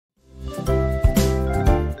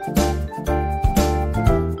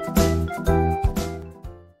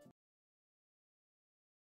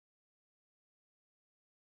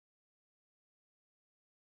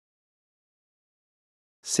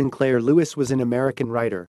Sinclair Lewis was an American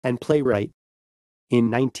writer and playwright. In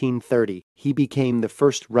 1930, he became the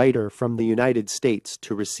first writer from the United States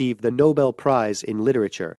to receive the Nobel Prize in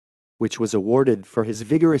Literature, which was awarded for his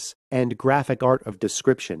vigorous and graphic art of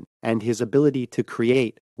description and his ability to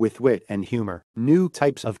create, with wit and humor, new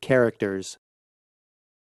types of characters.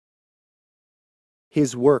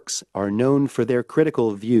 His works are known for their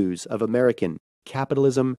critical views of American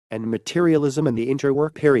capitalism and materialism in the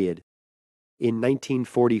interwar period. In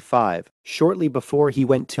 1945, shortly before he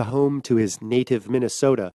went home to his native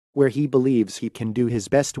Minnesota, where he believes he can do his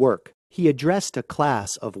best work, he addressed a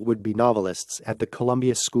class of would-be novelists at the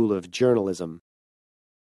Columbia School of Journalism.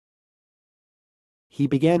 He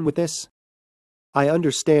began with this: "I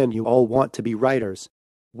understand you all want to be writers.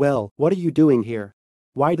 Well, what are you doing here?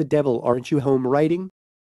 Why the devil aren't you home writing?"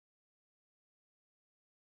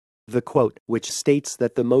 The quote, which states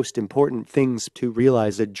that the most important things to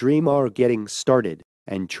realize a dream are getting started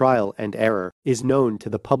and trial and error, is known to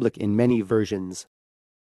the public in many versions.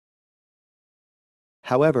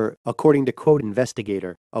 However, according to Quote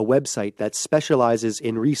Investigator, a website that specializes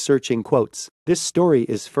in researching quotes, this story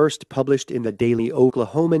is first published in the Daily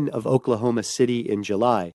Oklahoman of Oklahoma City in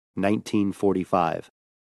July 1945.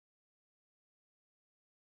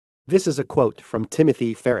 This is a quote from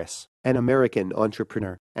Timothy Ferriss, an American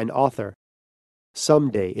entrepreneur and author.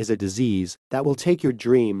 "Someday is a disease that will take your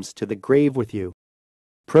dreams to the grave with you.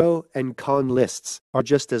 Pro and con lists are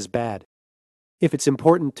just as bad. If it's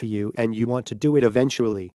important to you and you want to do it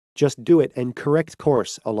eventually, just do it and correct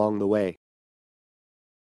course along the way."